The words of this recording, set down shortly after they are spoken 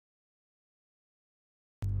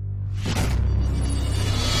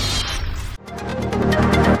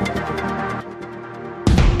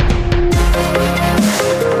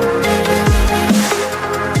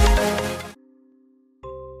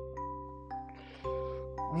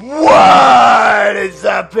What is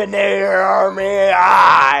up in there, army?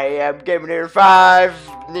 I am Gamer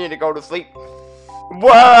 5. Need to go to sleep.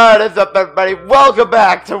 What is up, everybody? Welcome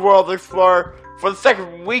back to World Explorer for the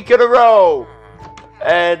second week in a row.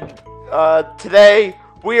 And today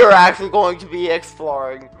we are actually going to be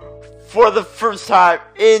exploring for the first time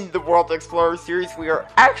in the World Explorer series. We are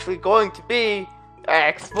actually going to be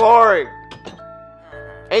exploring.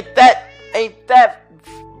 Ain't that?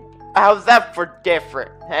 How's that for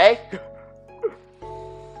different, hey?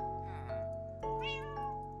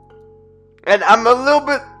 And I'm a little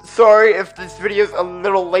bit sorry if this video's a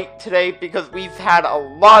little late today because we've had a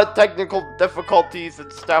lot of technical difficulties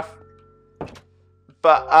and stuff.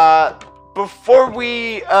 But, before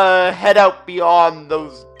we, head out beyond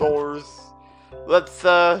those doors, let's,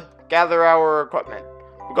 gather our equipment.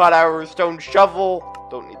 We got our stone shovel,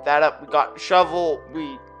 don't need that up. We got shovel,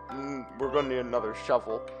 we're gonna need another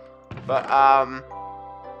shovel. But,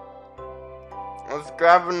 let's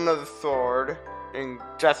grab another sword,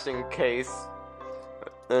 just in case.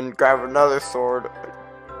 Then grab another sword.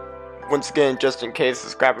 Once again, just in case,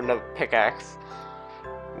 let's grab another pickaxe.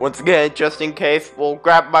 Once again, just in case, we'll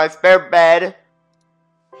grab my spare bed.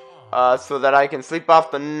 So that I can sleep off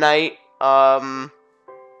the night.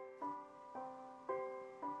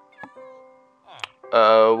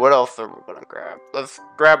 What else are we gonna grab? Let's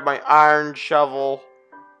grab my iron shovel.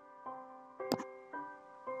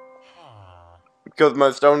 Because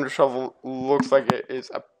my stone shovel looks like it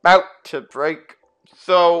is about to break.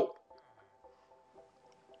 So,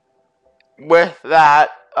 with that,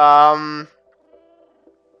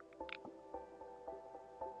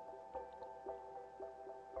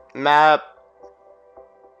 map.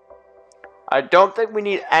 I don't think we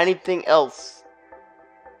need anything else.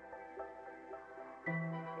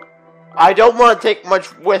 I don't want to take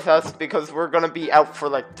much with us because we're going to be out for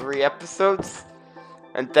like 3 episodes.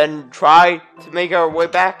 And then try to make our way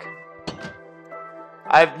back.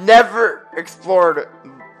 I've never explored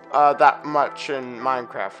that much in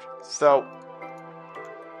Minecraft. So,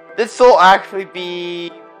 this will actually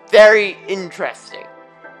be very interesting.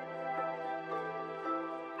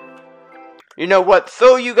 You know what?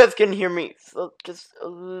 So you guys can hear me just a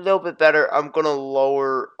little bit better. I'm going to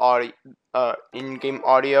lower audio, in-game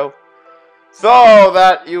audio. So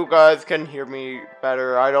that you guys can hear me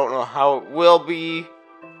better. I don't know how it will be.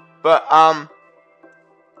 But, I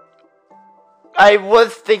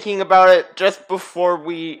was thinking about it just before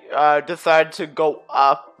we, decided to go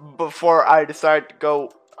up, before I decided to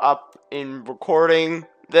go up in recording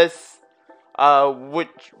this,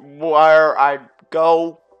 where I'd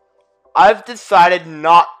go. I've decided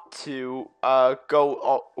not to,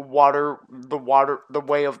 go, the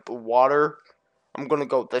way of the water. I'm gonna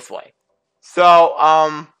go this way. So,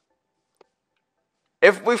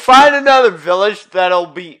 if we find another village, that'll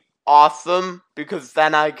be awesome, because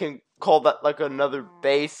then I can call that like another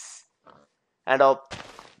base, and I'll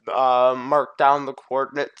mark down the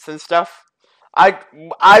coordinates and stuff. I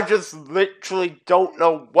just literally don't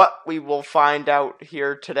know what we will find out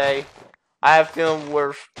here today. I have a feeling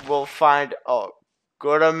we'll find a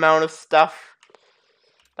good amount of stuff.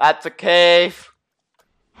 That's a cave.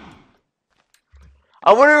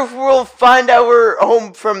 I wonder if we'll find our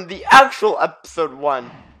home from the actual episode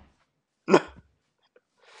 1.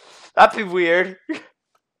 That'd be weird.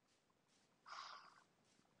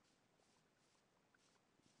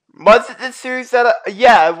 Was it this series that,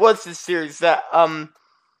 yeah, it was this series that,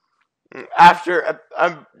 after,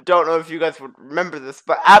 I don't know if you guys would remember this,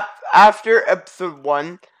 but after episode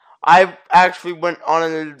 1, I actually went on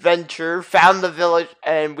an adventure, found the village,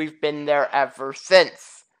 and we've been there ever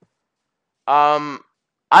since.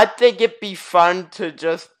 I think it'd be fun to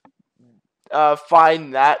just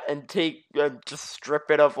find that and just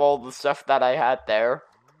strip it of all the stuff that I had there.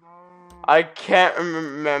 I can't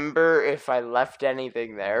remember if I left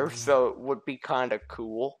anything there, so it would be kind of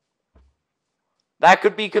cool. That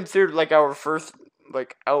could be considered like our first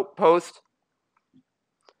like outpost.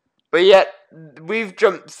 But yet we've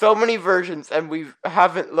jumped so many versions and we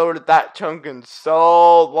haven't loaded that chunk in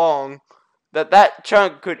so long that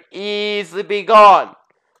chunk could easily be gone.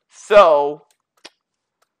 So,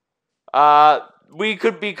 we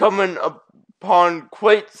could be coming upon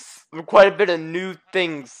quite a bit of new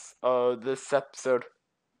things, this episode.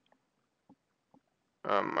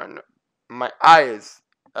 My eye is,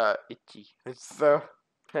 itchy. It's so...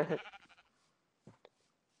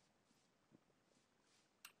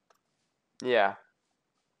 yeah.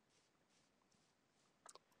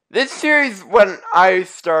 This series, when I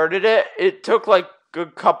started it, it took like a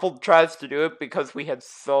couple tries to do it because we had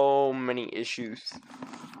so many issues.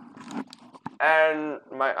 And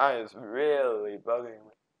my eye is really bugging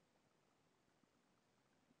me.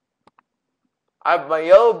 I have my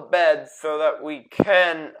own bed so that we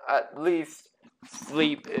can at least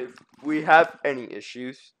sleep if we have any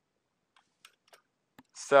issues.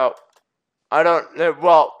 So, I don't,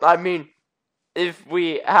 well, I mean, if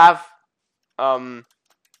we have, when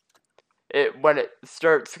it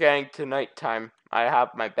starts getting to nighttime, I have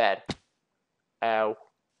my bed. Ow.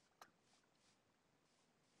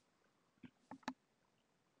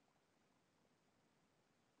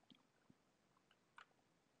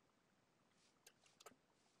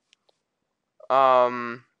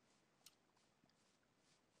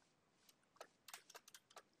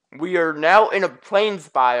 We are now in a plains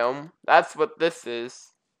biome. That's what this is.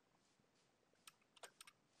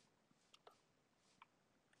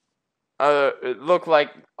 It looked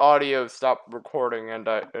like audio stopped recording, and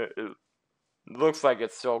it looks like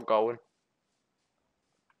it's still going.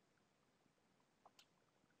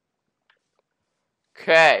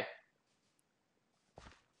 Okay.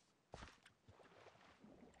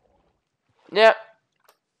 Yep.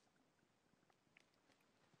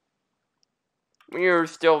 We are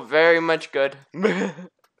still very much good. We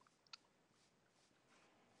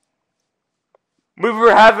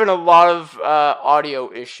were having a lot of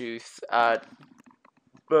audio issues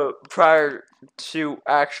but prior to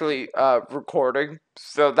actually recording,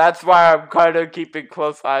 so that's why I'm kind of keeping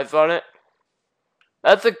close eyes on it.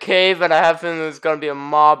 That's a cave, and I have a feeling there's gonna be a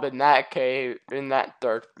mob in that cave, in that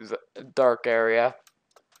dark area.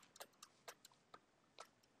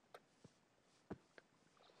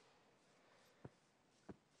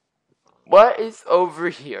 What is over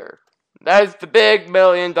here? That is the big $1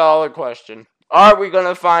 million question. Are we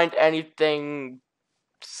gonna find anything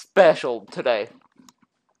special today?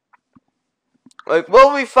 Like,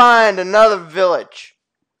 will we find another village?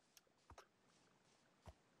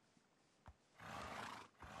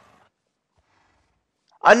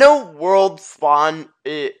 I know world spawn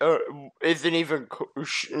isn't even,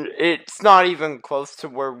 it's not even close to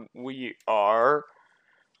where we are.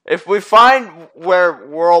 If we find where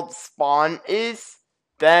world spawn is,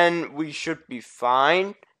 then we should be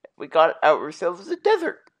fine. We got ourselves a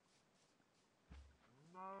desert.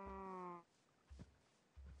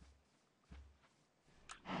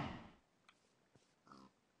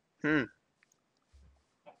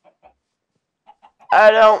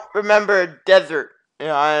 I don't remember a desert,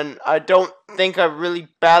 and I don't think I really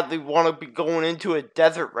badly want to be going into a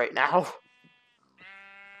desert right now.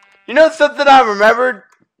 You know something I remembered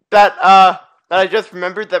that I just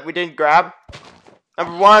remembered that we didn't grab?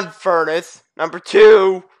 Number 1, furnace. Number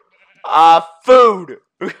 2, food.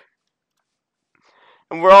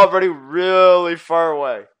 And we're already really far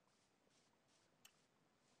away.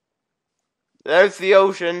 There's the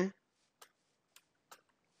ocean.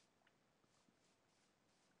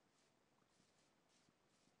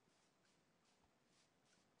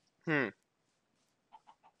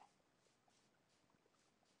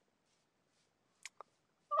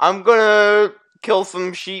 I'm gonna kill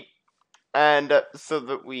some sheep, and so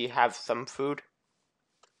that we have some food.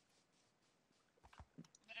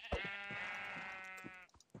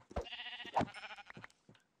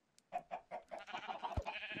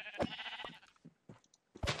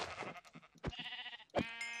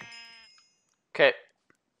 Okay.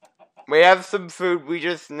 We have some food, we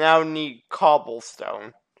just now need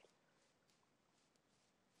cobblestone.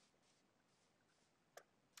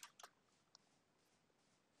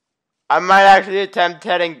 I might actually attempt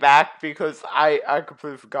heading back because I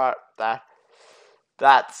completely forgot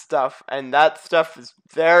that stuff, and that stuff is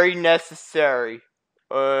very necessary.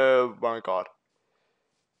 Oh my god.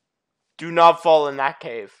 Do not fall in that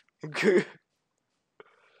cave.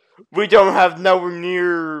 We don't have nowhere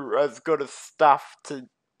near as good of stuff to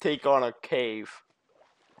take on a cave.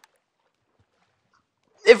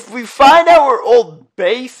 If we find our old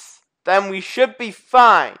base, then we should be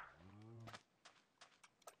fine.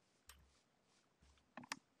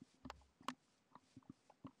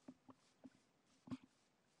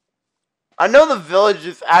 I know the village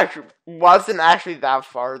wasn't actually that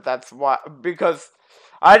far. That's why, because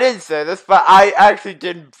I didn't say this, but I actually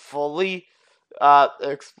didn't fully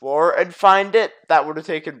explore and find it. That would have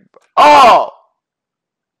taken that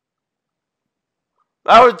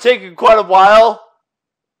would have taken quite a while.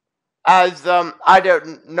 As I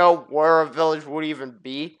don't know where a village would even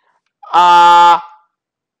be. Found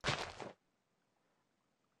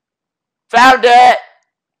it.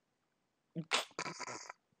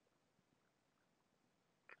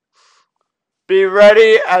 Be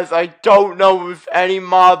ready, as I don't know if any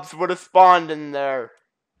mobs would have spawned in there.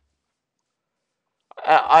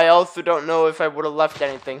 I also don't know if I would have left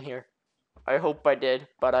anything here. I hope I did,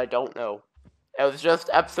 but I don't know. It was just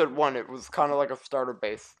episode 1. It was kind of like a starter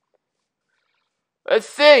base. Let's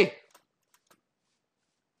see.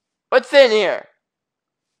 What's in here?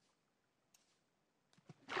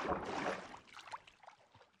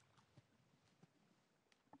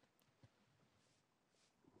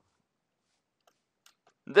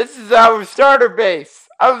 This is our starter base.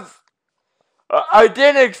 I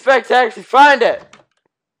didn't expect to actually find it.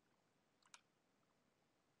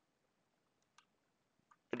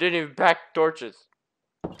 I didn't even pack torches.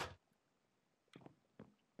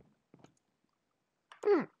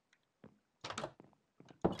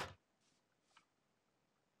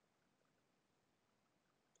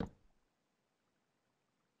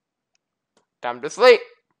 Time to sleep.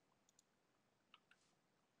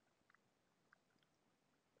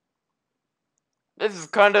 This is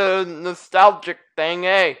kind of a nostalgic thing,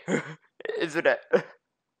 eh? Isn't it?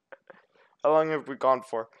 How long have we gone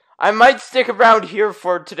for? I might stick around here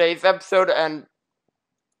for today's episode, and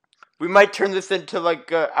we might turn this into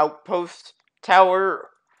like a outpost tower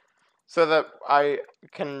so that I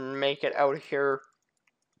can make it out here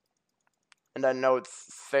and I know it's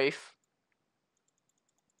safe.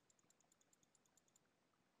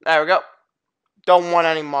 There we go. Don't want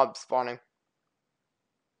any mobs spawning.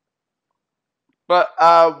 But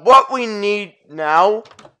what we need now,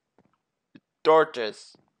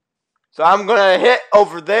 torches. So I'm gonna hit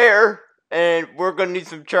over there, and we're gonna need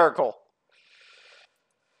some charcoal.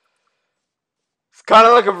 It's kind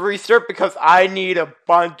of like a restart because I need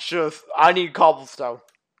I need cobblestone.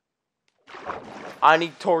 I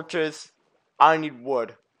need torches. I need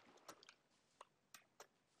wood.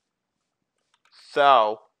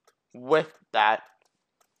 So, with that,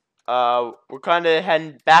 we're kind of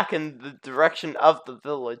heading back in the direction of the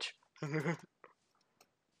village.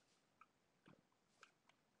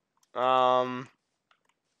 I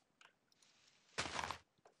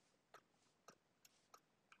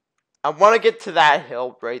want to get to that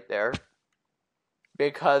hill right there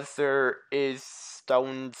because there is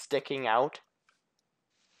stone sticking out.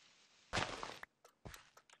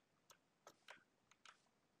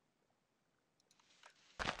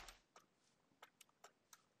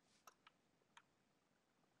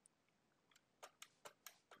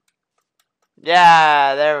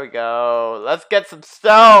 Yeah, there we go. Let's get some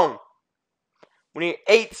stone. We need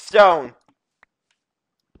 8 stone.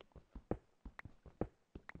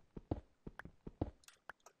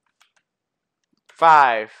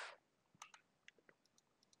 Five.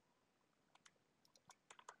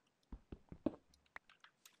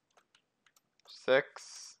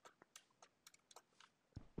 6.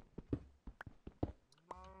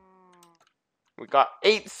 We got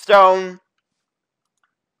 8 stone.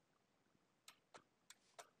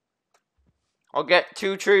 I'll get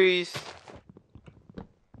 2 trees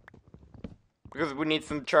because we need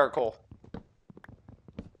some charcoal.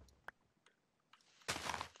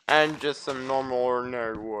 And just some normal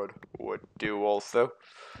ordinary wood would do also.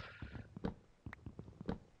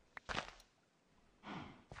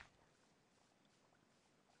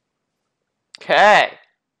 Okay.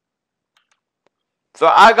 So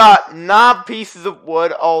I got 9 pieces of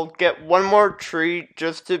wood. I'll get 1 more tree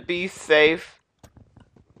just to be safe.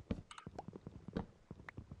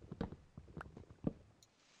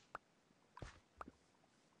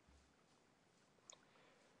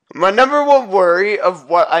 My number 1 worry of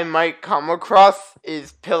what I might come across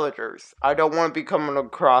is pillagers. I don't want to be coming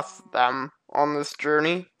across them on this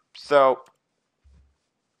journey. So,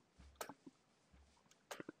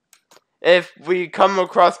 if we come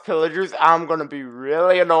across pillagers, I'm going to be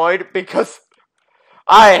really annoyed because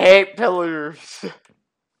I hate pillagers.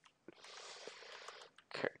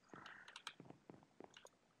 Okay.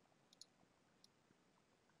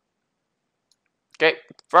 Okay,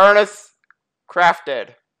 furnace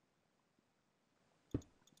crafted.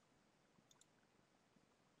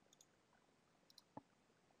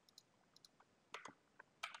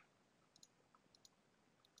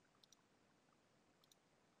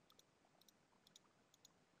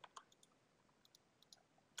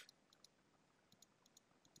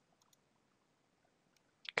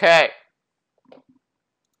 Okay.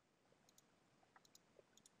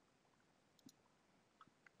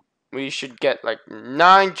 We should get like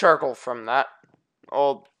 9 charcoal from that.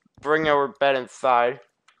 I'll bring our bed inside.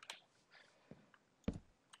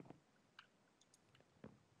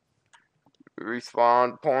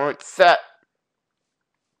 Respawn point set.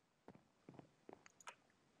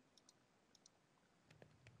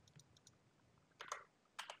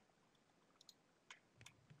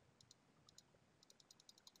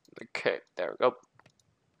 Okay, there we go.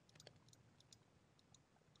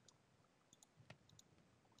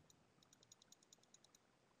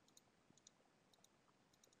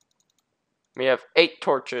 We have 8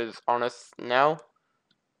 torches on us now.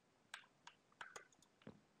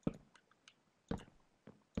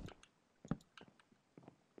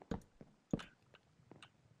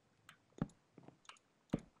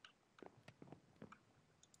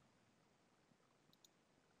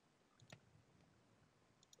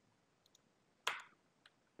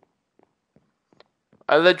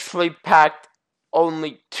 I literally packed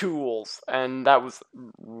only tools, and that was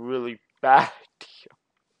really bad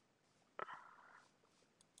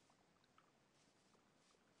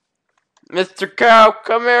idea. Mr. Cow,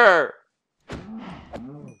 come here!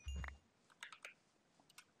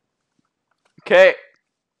 Okay.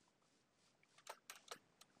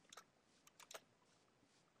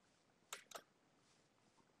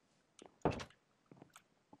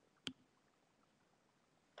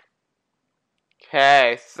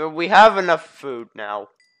 Okay, so we have enough food now.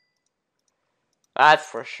 That's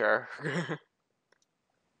for sure.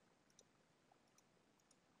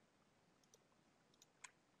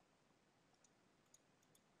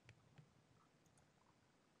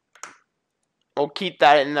 We'll keep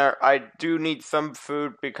that in there. I do need some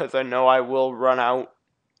food because I know I will run out.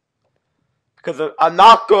 Because I'm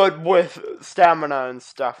not good with stamina and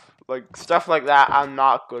stuff. Like, stuff like that I'm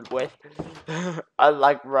not good with. I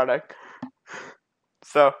like running.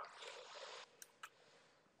 So,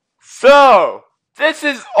 this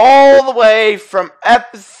is all the way from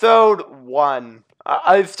episode 1.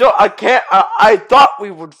 I thought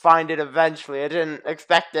we would find it eventually. I didn't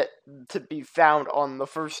expect it to be found on the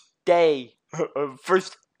first day,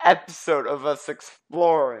 first episode of us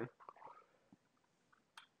exploring.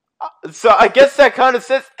 So I guess that kind of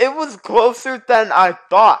says it was closer than I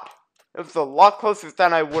thought. It was a lot closer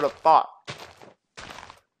than I would have thought.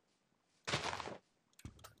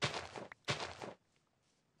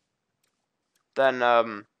 It's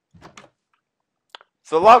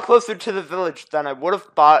a lot closer to the village than I would have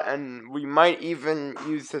thought, and we might even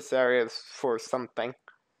use this area for something.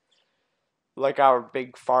 Like our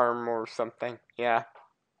big farm or something, yeah.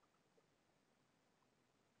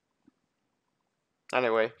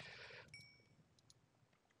 Anyway.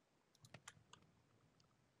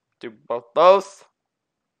 Do both those.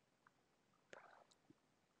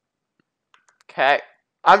 Okay.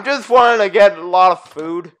 I'm just wanting to get a lot of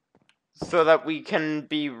food so that we can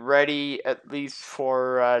be ready at least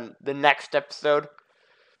for the next episode.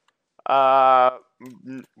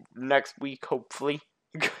 Next week, hopefully.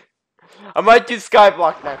 I might do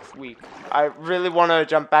Skyblock next week. I really want to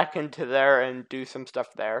jump back into there and do some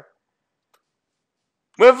stuff there.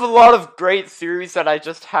 We have a lot of great series that I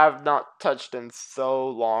just have not touched in so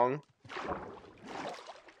long.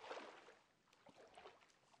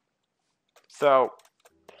 So,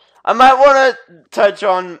 I might want to touch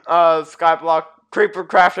on Skyblock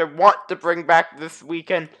Creepercraft. I want to bring back this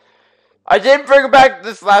weekend. I did bring it back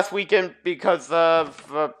this last weekend because of,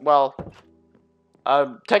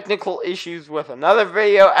 technical issues with another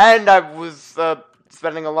video, and I was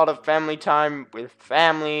spending a lot of family time with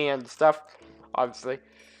family and stuff, obviously.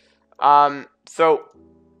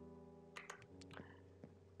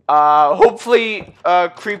 Hopefully,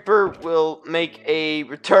 Creeper will make a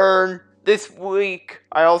return this week.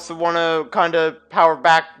 I also want to kind of power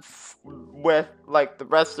back with, like, the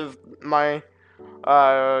rest of my,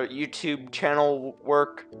 YouTube channel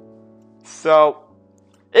work. So,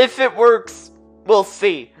 if it works, we'll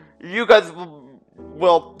see. You guys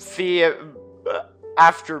will see it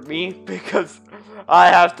after me, because I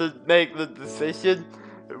have to make the decision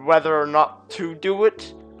whether or not to do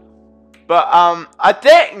it. But, I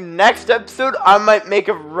think next episode, I might make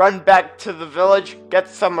a run back to the village, get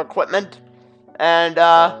some equipment, and,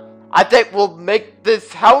 I think we'll make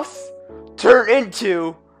this house turn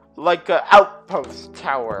into, like, an outpost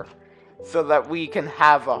tower, so that we can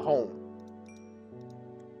have a home.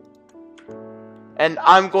 And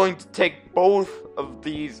I'm going to take both of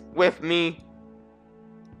these with me,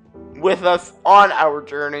 with us on our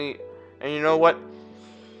journey, and you know what?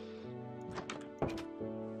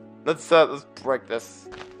 Let's break this.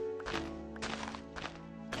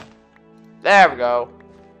 There we go.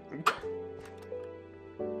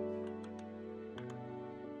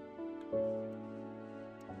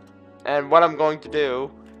 And what I'm going to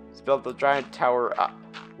do is build the giant tower up,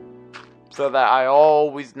 so that I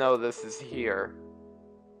always know this is here.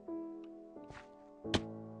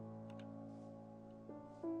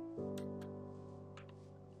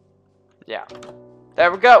 Yeah.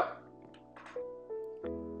 There we go.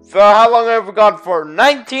 So how long have we gone for?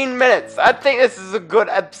 19 minutes. I think this is a good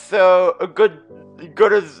episode, a good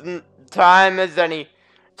as time as any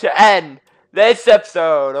to end this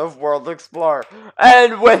episode of World Explorer.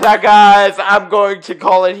 And with that, guys, I'm going to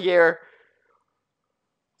call it here.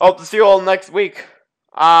 Hope to see you all next week.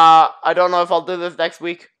 I don't know if I'll do this next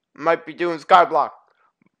week. Might be doing Skyblock.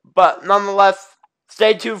 But nonetheless,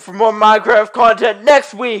 stay tuned for more Minecraft content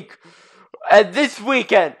next week. And this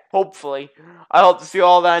weekend, hopefully. I hope to see you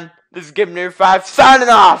all then. This is Gibnir5 signing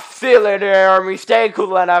off. See you later, Army. Stay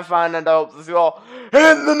cool and have fun. And I hope to see you all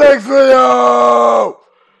in the next video.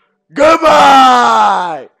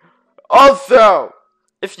 Goodbye! Also,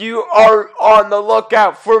 if you are on the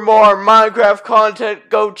lookout for more Minecraft content,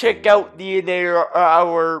 go check out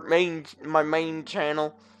my main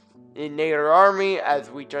channel, Inator Army, as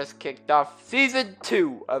we just kicked off Season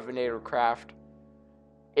 2 of InatorCraft.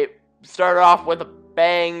 It started off with a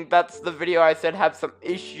bang. That's the video I said had some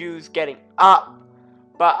issues getting up,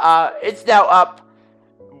 but it's now up.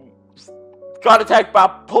 Got attacked by a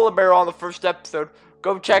polar bear on the first episode.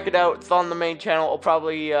 Go check it out. It's on the main channel. I'll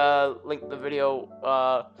probably link the video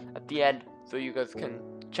at the end so you guys can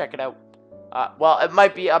check it out. Well, it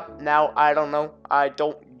might be up now. I don't know. I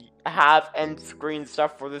don't have end screen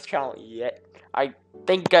stuff for this channel yet. I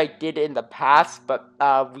think I did in the past, but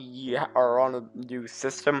we are on a new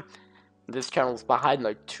system. This channel's behind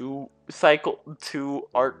like 2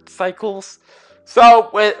 art cycles. So,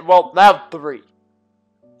 well, now 3.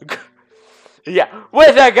 Yeah,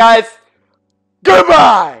 with that, guys,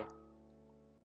 goodbye!